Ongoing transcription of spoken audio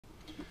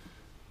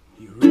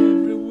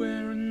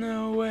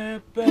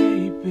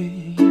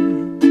baby,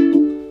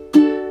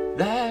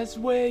 that's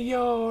where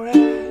you're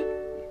at.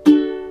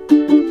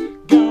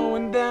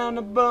 Going down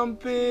a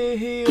bumpy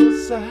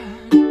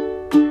hillside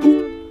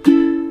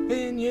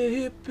in your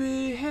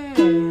hippie hat,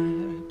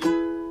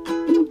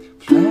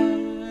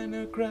 flying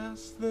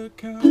across the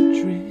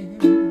country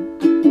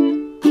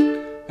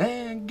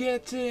and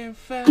getting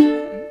fat,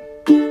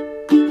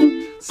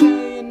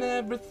 saying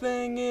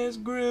everything is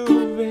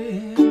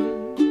groovy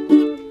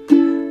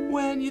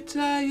when your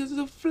tires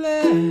are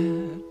flat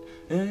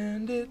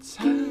and it's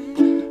high.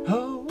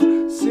 Oh,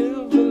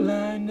 silver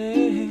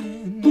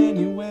lining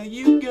anywhere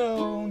you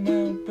go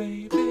now,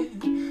 baby.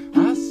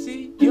 I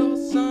see your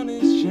sun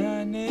is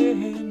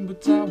shining,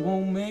 but I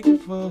won't make a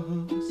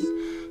fuss,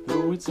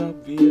 though it's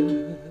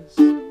obvious.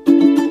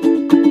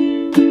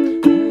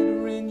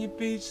 Better in your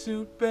beach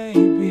suit,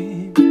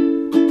 baby,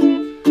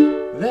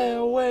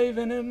 they're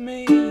waving at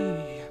me.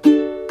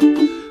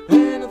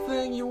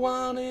 Anything you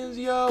want is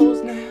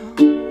yours now,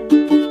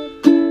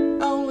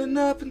 only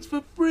nothing's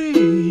for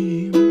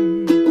free.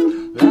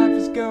 Life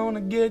is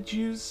gonna get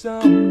you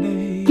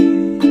someday,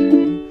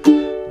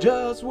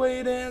 just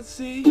wait and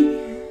see.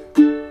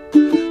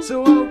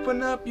 So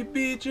open up your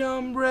beach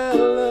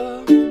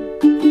umbrella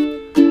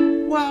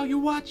while you're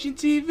watching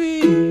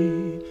TV,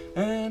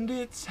 and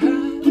it's high.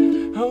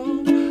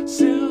 Oh,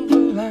 silver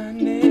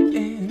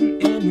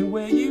lining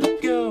anywhere you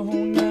go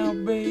now,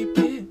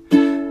 baby.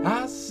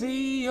 I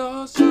see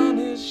your sun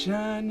is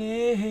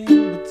shining,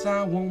 but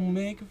I won't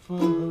make a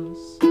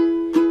fuss,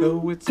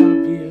 though it's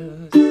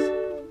obvious.